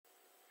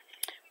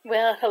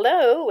Well,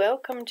 hello,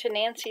 welcome to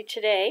Nancy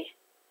Today.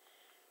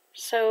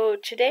 So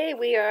today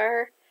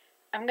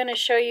I'm going to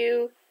show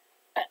you,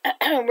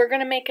 we're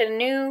going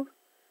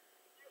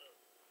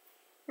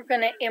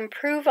to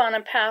improve on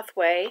a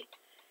pathway,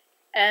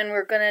 and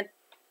we're going to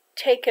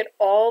take it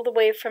all the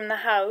way from the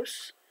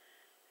house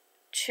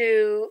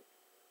to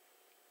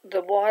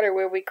the water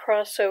where we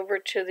cross over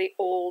to the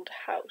old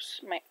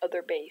house, my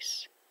other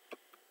base,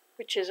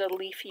 which is a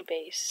leafy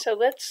base. So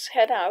let's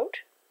head out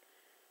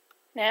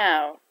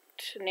now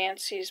to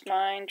Nancy's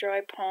Mine,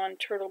 Dry Pond,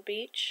 Turtle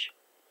Beach,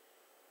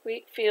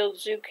 Wheatfield,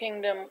 Zoo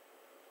Kingdom,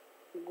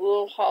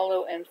 Wool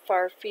Hollow, and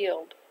Far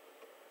Field.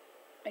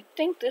 I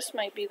think this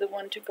might be the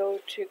one to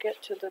go to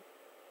get to the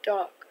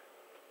dock.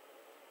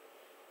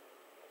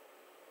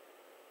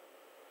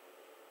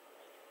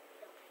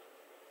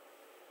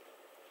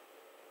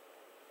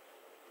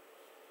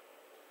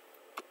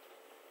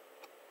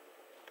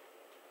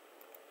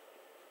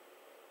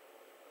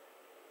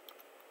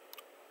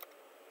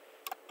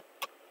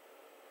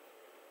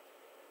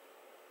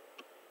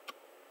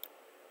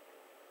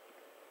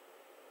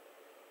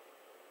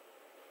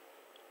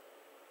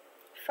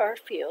 Far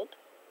Field.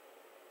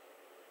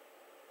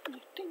 I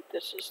think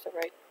this is the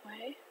right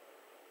way.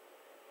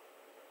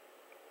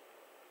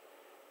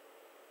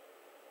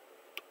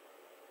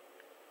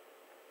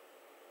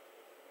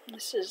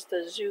 This is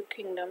the Zoo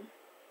Kingdom.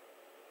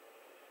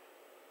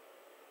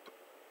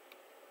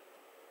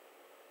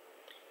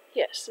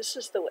 Yes, this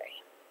is the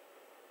way.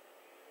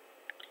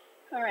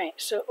 Alright,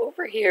 so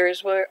over here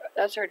is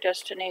that's our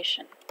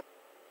destination.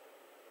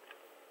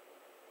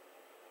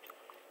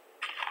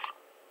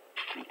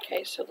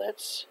 Okay, so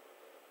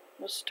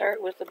we'll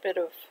start with a bit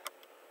of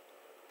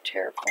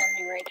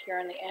terraforming right here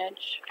on the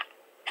edge.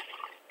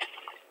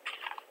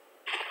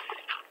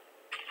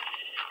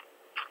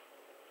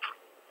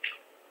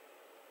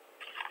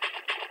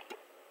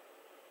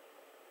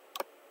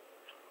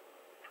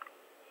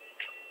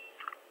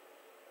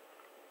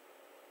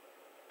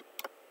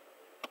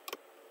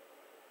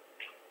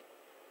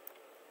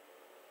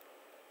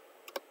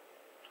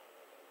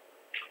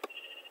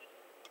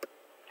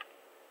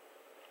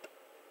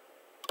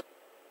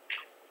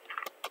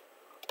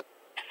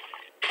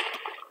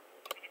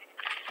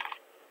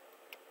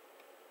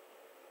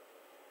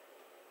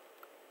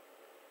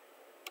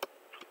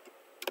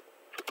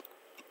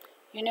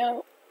 You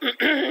know,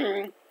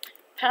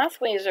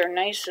 pathways are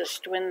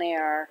nicest when they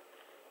are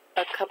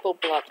a couple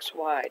blocks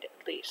wide,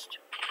 at least.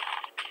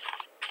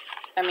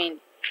 I mean,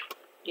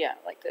 yeah,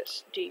 like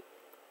this, deep.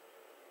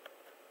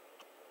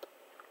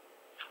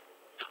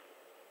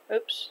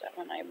 Oops, that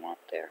one I want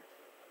there.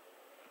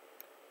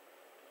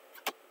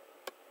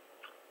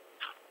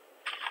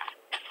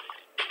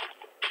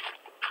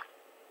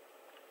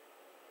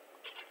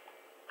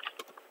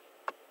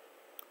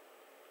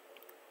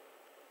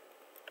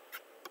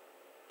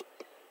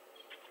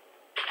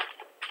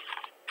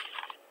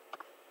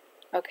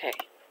 Okay.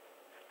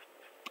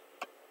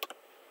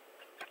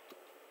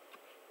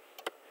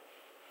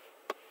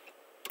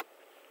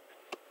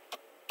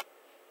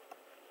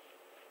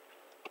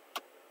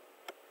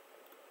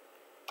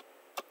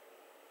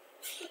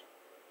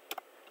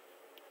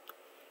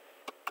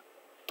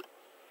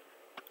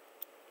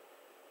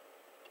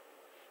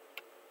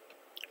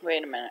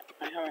 Wait a minute,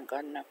 I haven't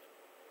got enough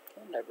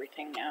of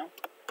everything now.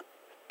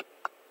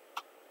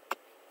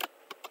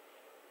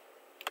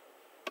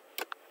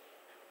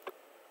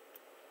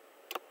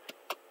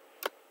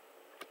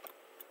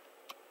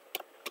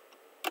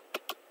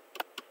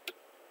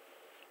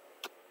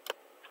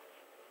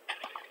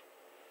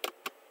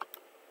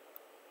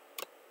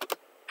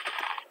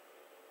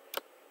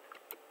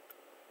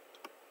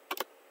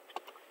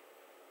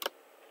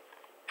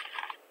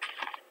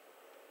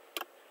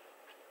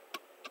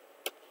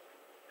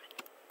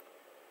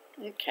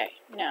 Okay,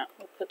 now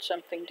we'll put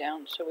something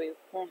down so we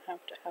won't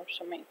have to have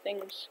so many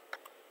things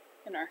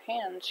in our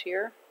hands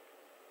here.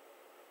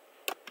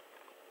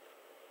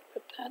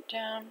 Put that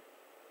down.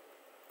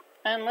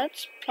 And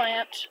let's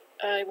plant,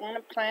 I want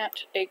to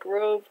plant a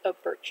grove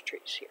of birch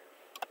trees here.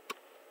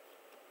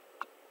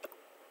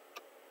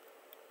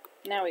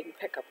 Now we can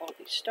pick up all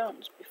these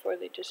stones before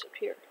they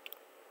disappear.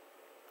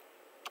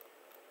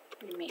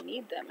 We may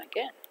need them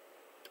again.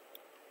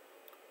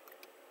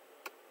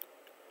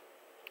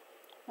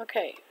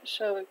 Okay,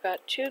 so we've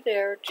got two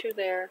there, two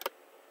there.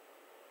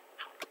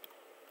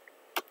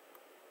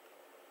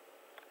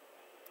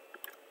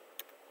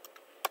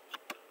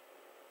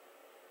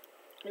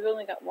 We've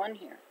only got one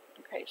here.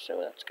 Okay, so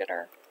let's get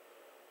our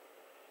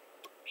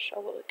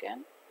shovel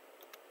again.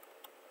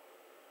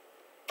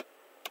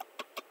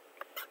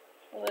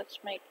 So let's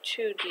make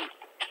two deep.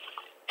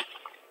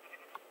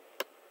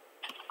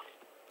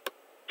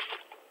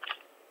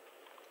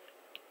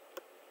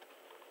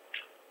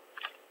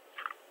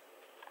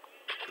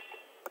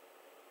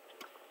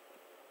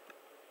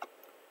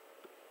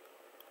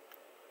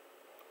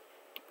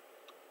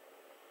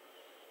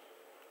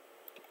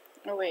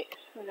 Oh wait,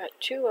 we got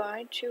two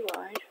wide, two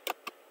wide.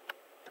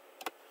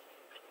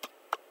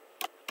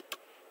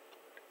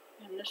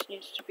 And this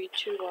needs to be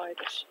two wide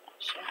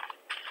also.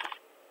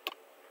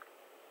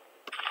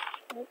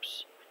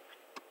 Oops.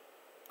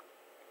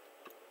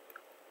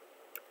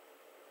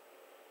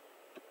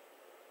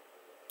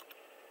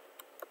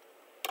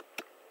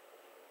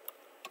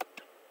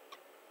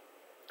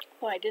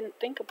 Oh, I didn't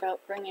think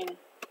about bringing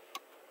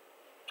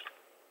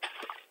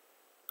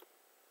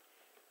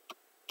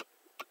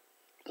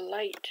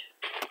light.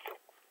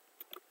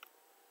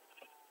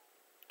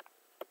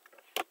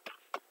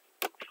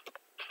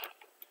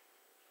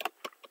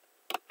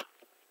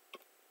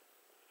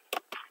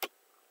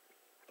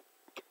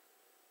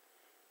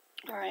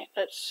 Alright,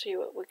 let's see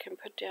what we can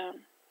put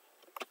down.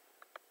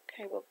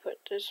 Okay, we'll put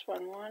this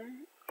one,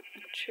 1,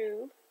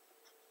 2.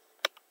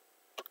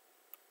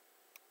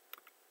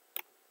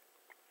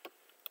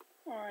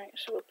 Alright,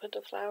 so we'll put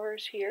the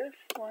flowers here.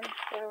 1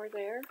 flower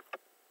there.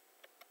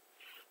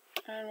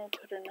 And we'll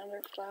put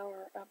another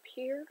flower up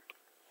here.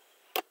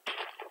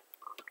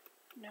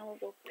 Now we'll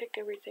go pick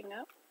everything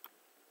up.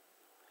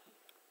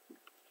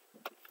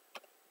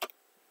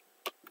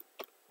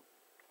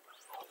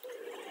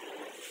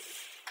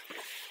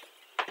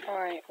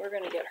 Alright, we're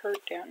going to get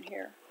hurt down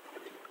here.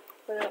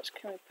 What else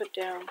can we put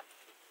down?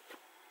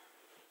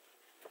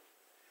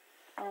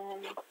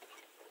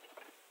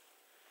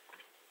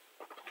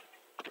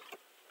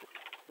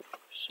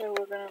 So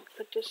we're going to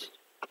put this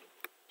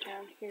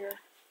down here.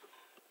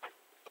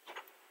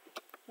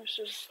 This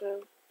is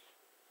the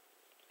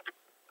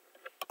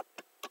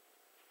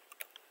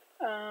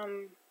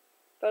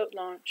boat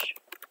launch.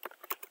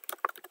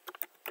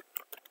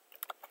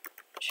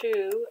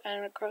 2,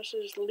 and across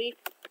is leafy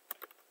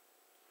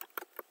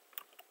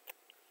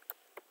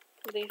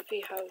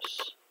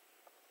house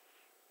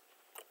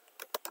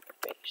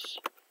base.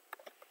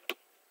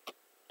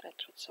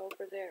 That's what's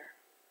over there.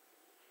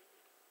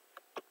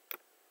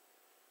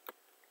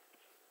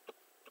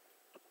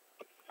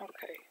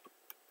 Okay.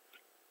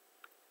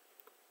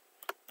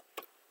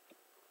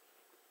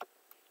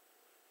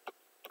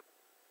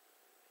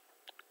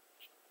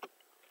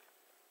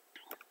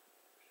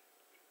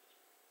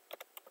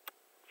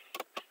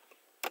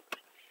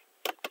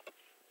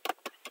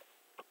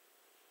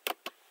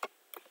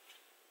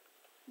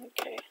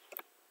 Okay.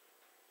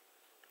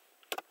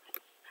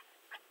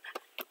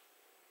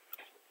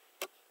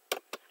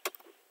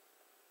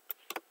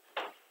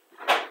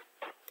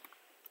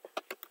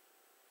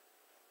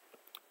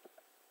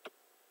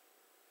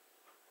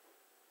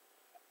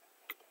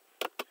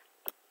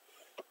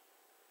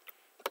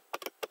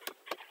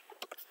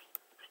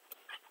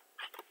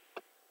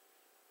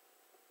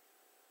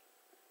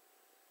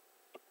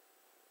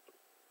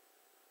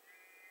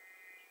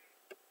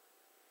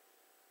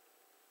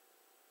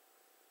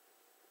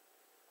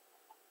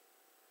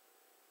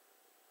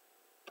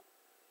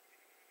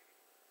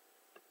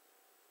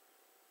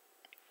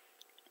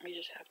 We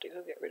just have to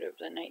go get rid of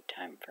the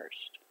nighttime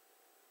first.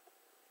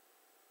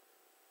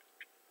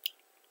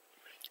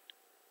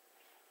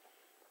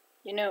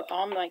 You know,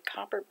 all my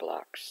copper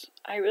blocks,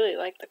 I really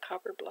like the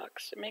copper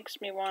blocks. It makes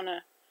me want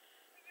to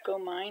go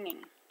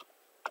mining.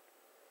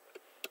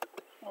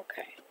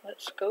 Okay,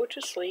 let's go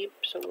to sleep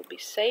so we'll be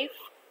safe.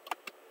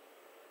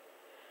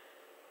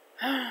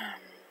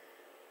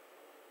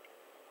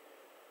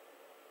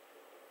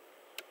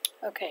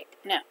 Okay,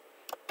 now,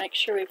 make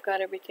sure we've got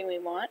everything we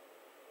want.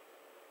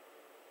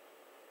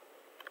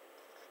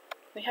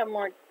 We have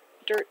more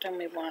dirt than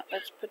we want.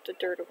 Let's put the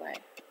dirt away.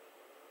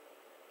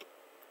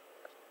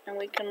 And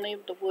we can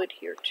leave the wood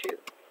here too.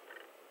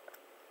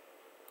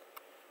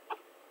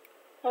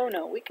 Oh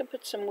no, we can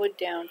put some wood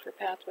down for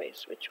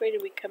pathways. Which way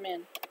did we come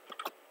in?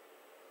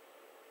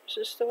 Is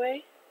this the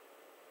way?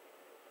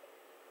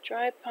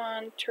 Dry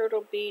pond,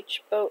 turtle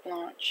beach, boat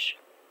launch.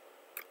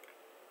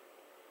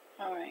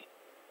 Alright.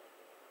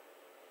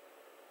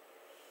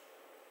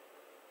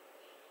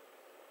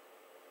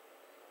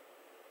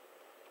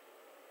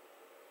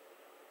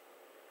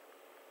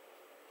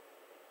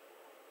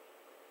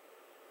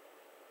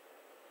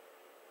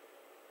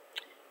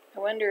 I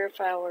wonder if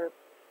our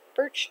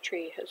birch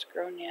tree has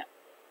grown yet.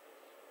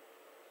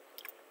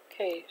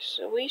 Okay,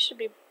 so we should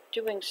be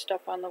doing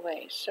stuff on the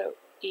way. So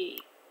E.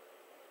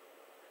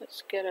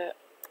 Let's get a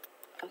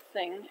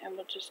thing, and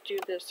we'll just do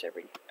this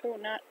every... Oh,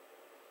 not...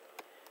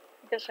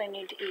 I guess I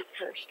need to eat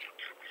first.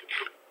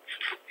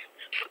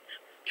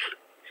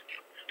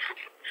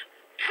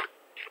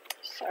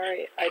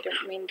 Sorry, I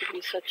don't mean to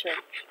be such a...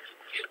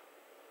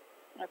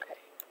 Okay.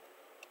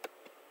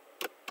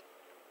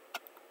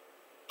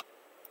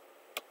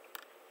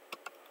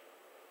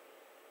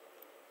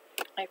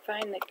 I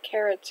find that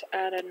carrots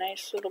add a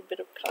nice little bit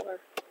of color.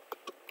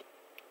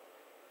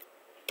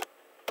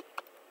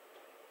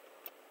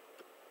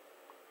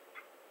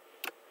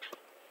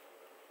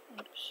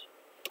 Oops.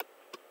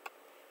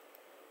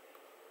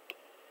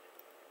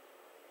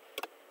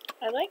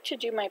 I like to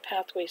do my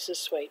pathways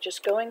this way,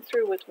 just going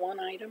through with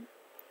one item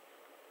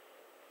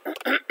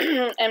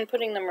and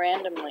putting them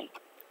randomly.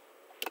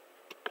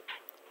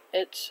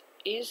 It's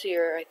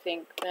easier, I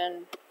think,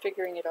 than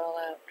figuring it all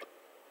out.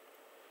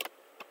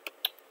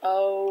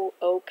 Oh,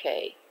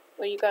 okay.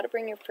 Well, you gotta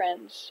bring your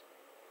friends.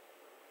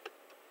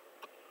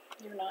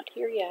 You're not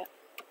here yet.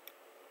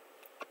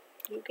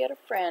 You get a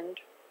friend.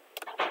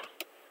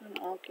 And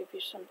I'll give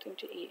you something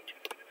to eat.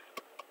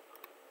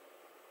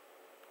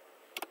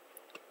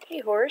 Hey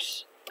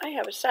horse, I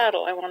have a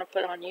saddle I want to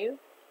put on you.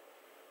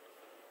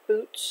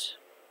 Boots.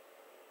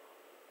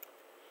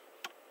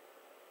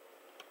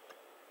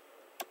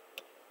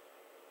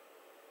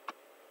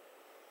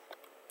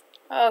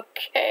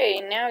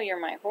 Okay, now you're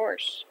my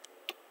horse.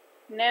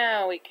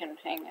 Now we can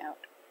hang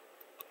out.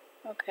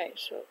 Okay,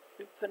 so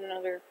we put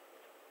another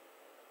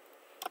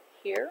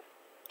here.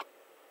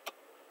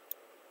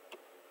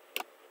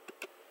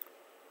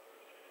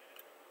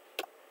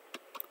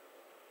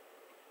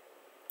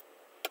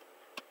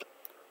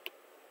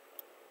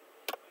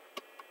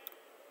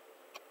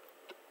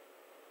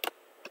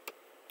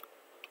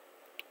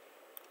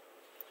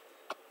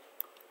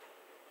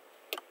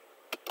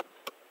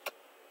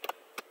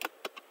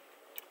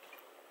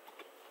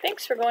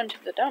 Thanks for going to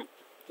the dump.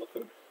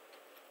 Welcome.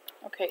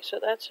 Okay, so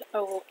that's,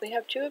 oh, well, we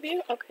have 2 of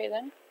you? Okay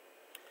then.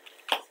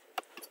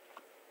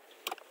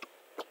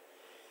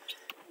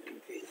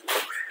 Okay.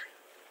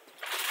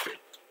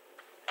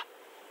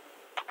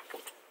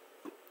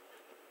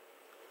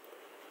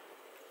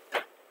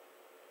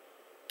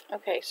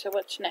 Okay, so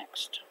what's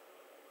next?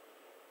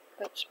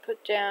 Let's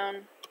put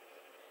down,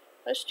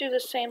 let's do the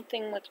same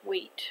thing with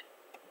wheat.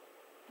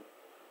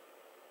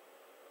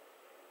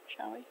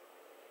 Shall we?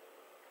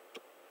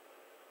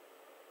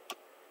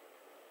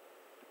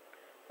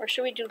 Or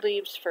should we do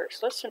leaves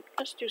first? Let's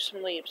do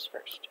some leaves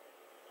first.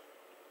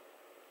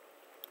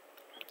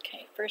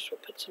 Okay, first we'll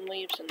put some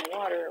leaves in the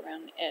water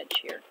around the edge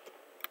here.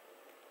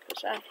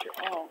 Because after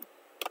all,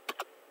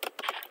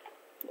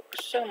 it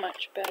looks so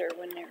much better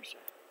when there's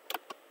a,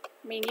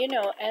 I mean, you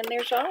know, and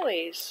there's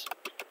always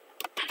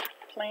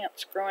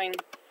plants growing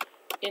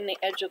in the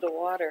edge of the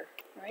water,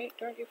 right?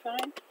 Don't you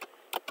find?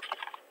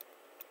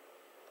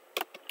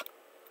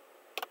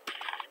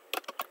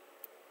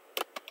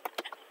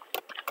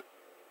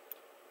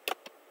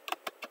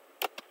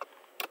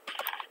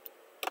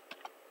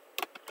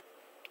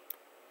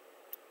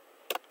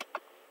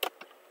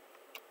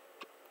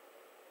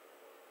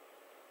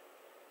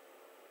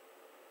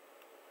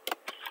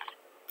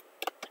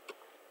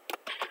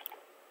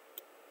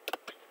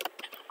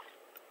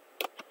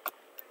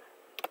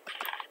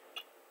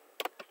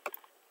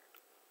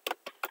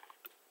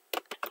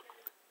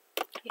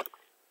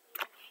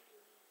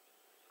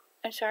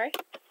 I'm sorry?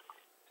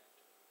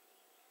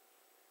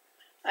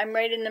 I'm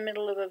right in the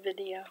middle of a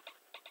video.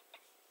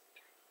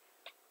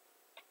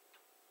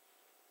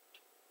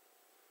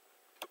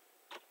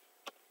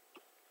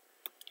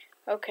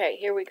 Okay,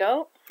 here we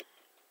go.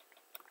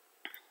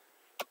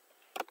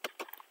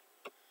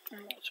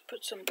 And let's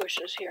put some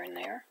bushes here and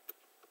there.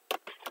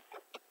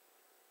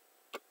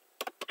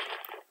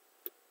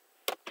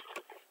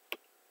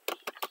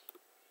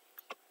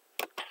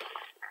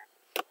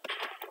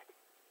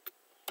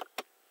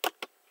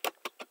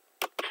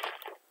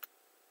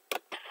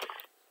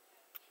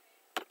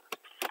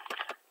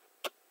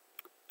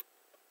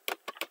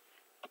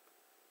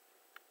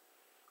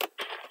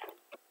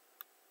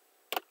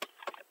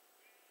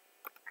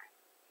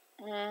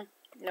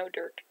 No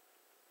dirt.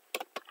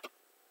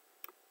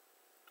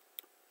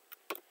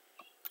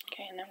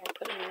 Okay, and then we'll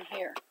put them in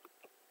here.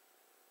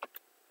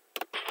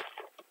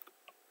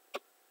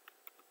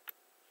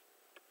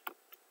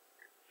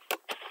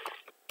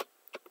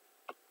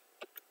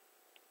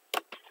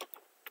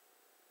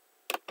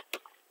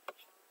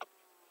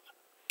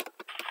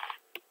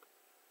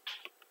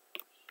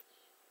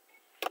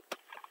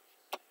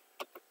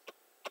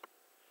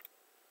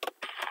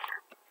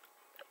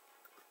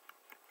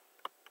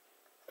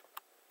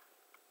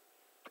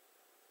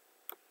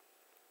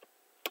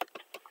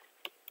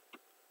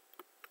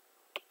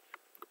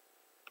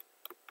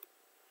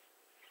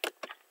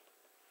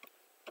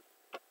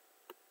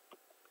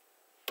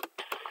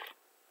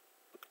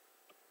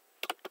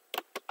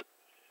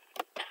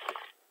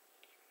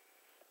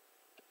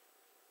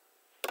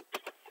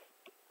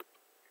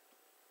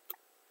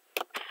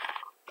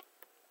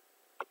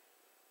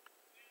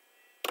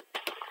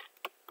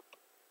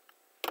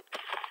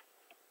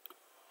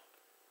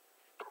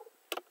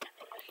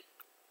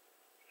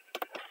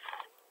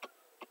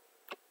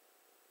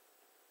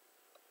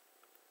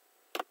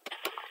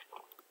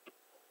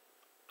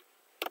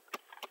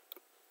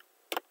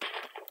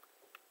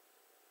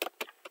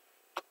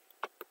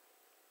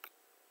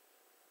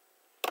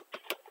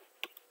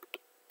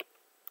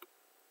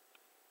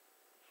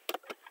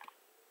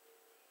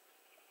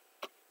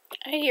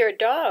 I hear a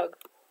dog.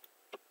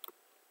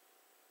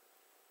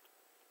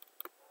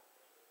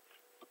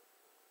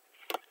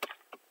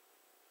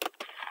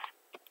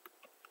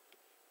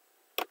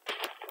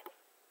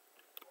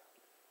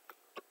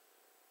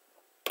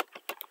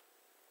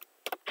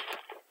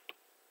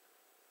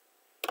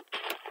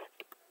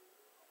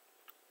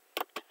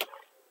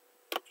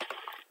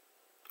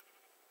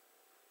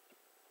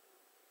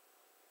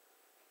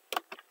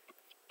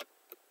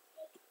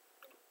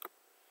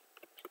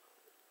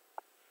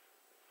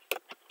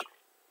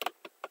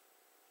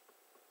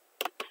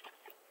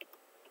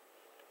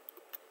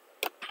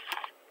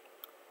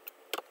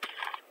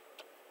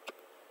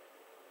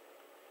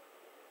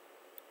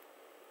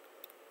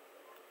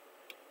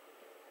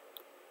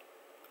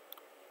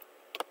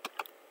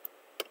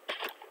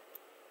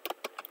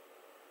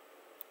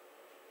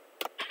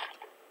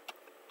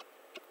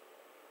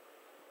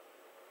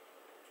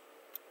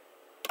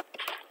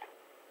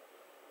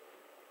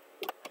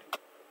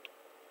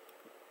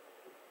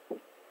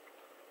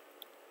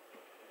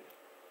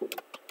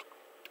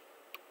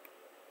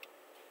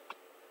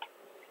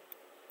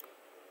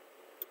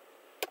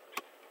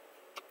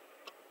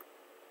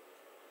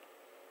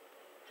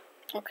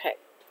 Okay,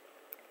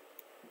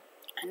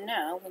 and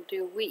now we'll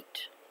do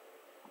wheat.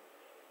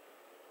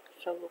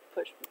 So we'll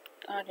push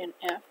that in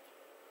F.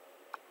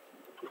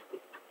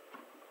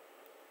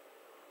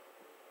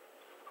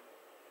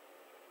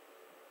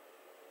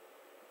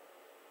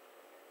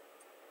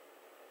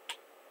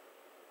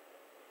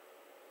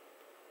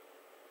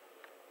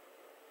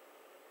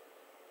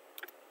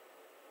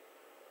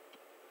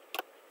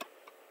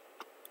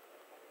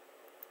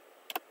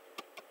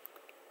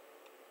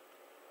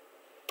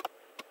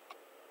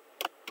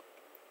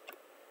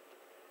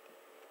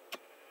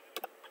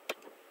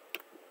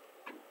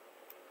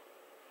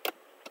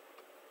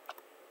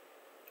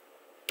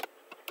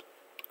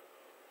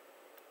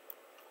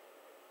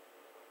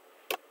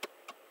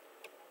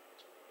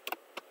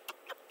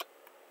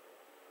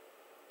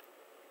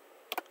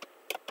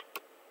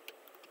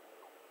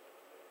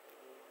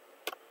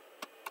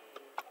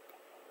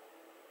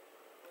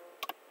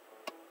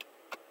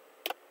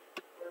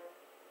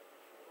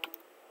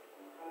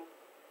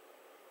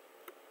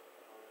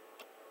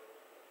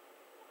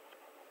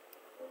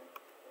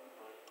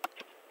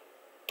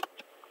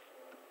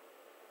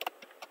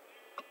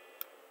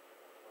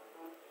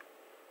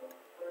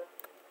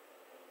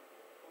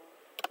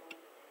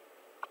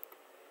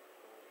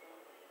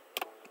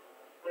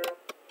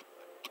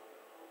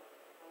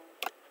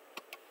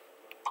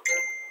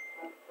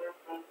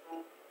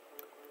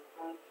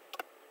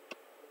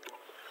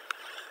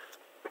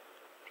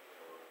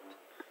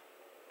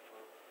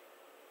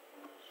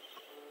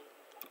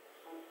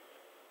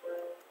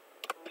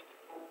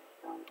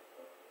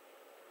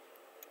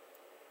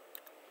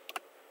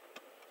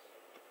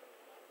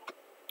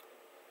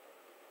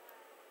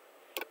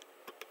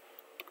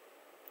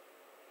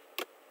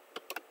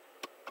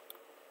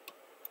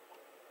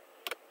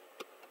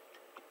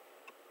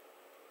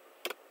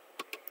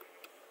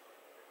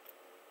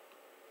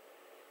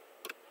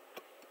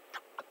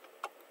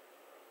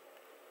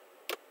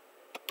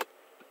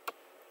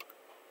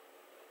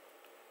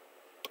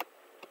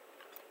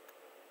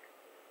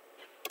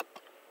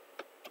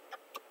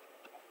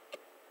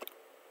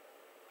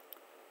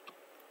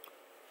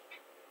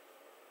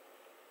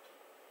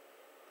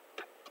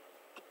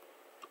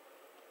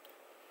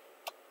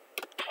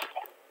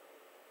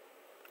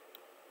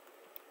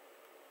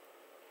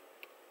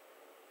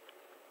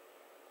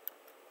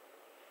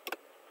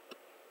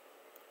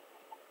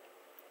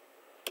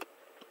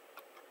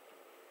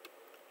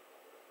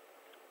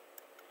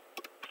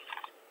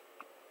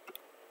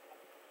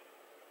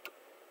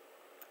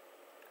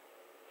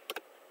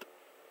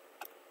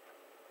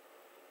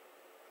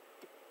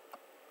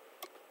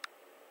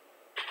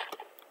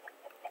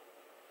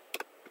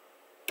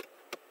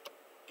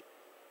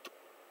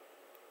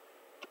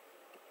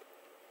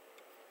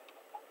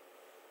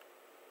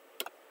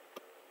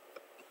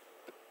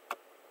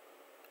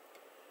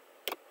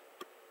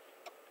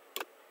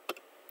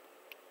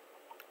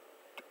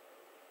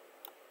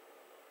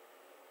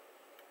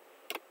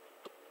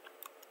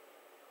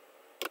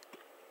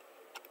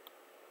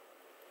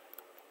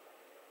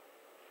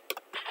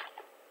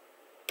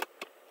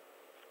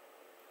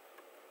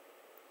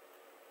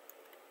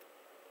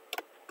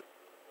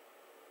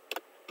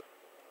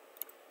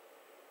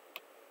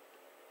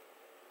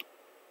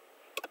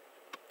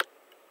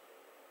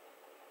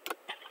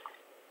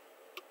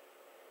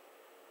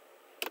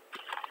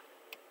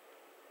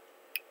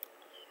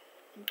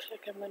 Looks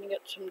like I'm going to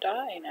get some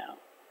dye now.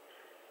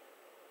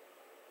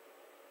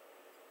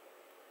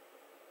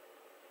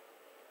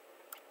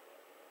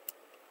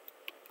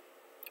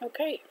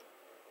 Okay.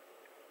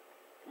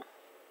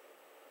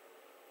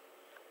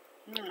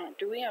 Now,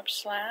 do we have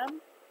slab?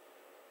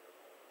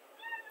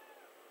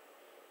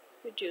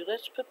 We do.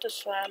 Let's put the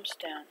slabs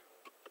down.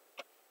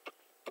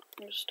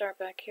 We'll start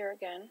back here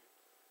again.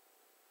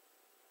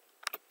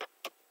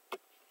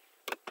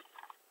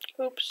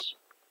 Oops.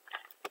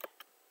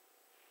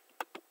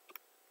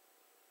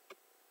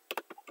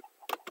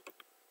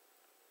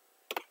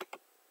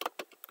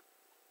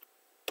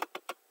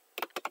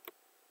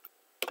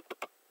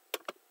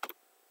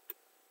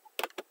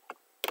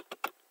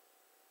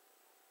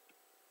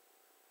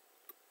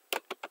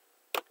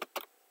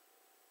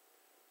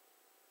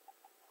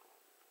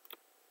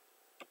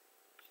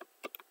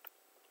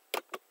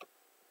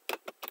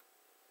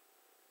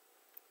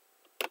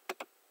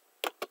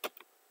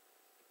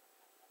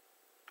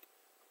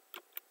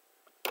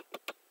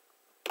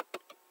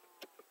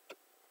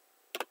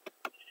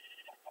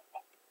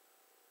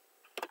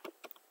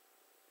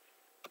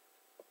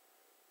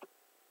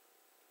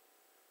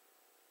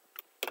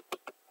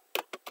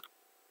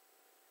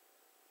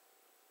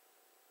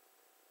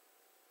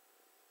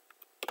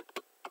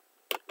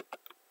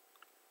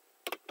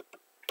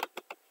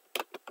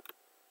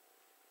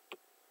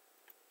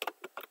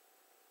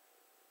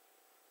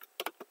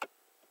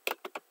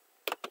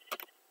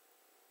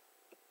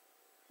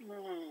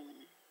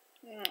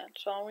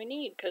 That's all we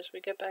need because we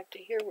get back to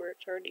here where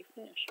it's already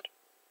finished.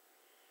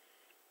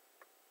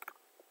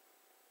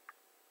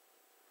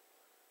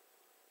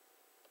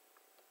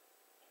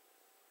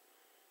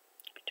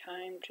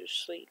 Time to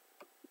sleep.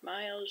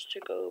 Miles to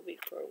go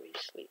before we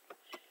sleep.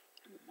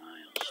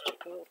 miles to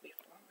go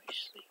before we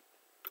sleep.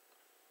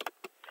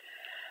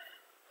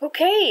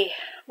 Okay,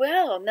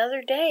 well,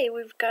 another day.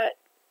 We've got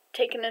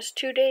taken us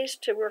 2 days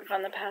to work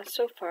on the path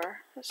so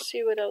far. Let's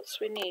see what else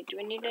we need. Do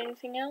we need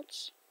anything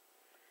else?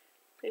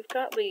 We've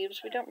got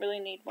leaves. We don't really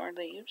need more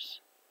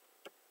leaves.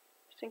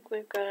 I think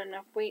we've got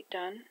enough wheat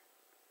done.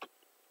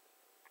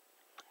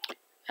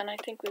 And I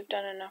think we've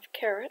done enough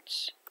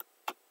carrots.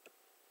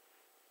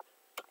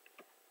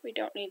 We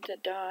don't need the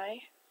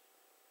dye.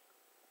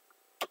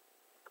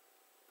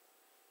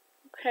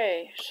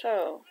 Okay,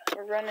 so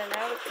we're running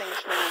out of things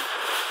now.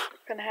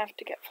 We're going to have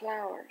to get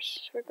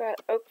flowers. We've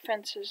got oak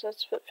fences.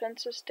 Let's put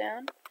fences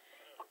down.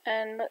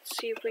 And let's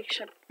see if we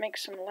should make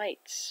some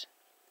lights.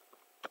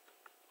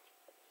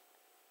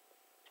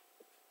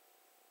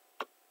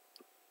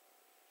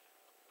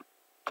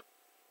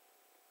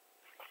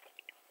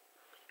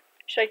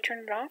 Should I turn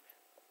it off?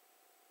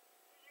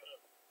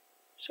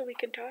 So we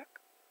can talk?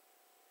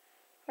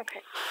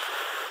 Okay.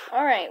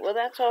 Alright, well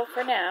that's all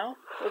for now.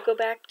 We'll go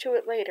back to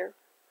it later.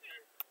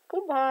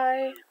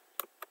 Goodbye.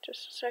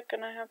 Just a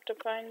second, I have to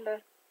find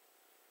the...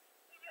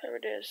 There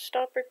it is.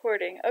 Stop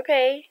recording.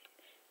 Okay.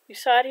 You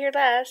saw it here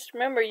last.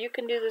 Remember, you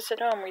can do this at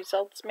home.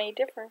 Results may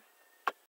differ.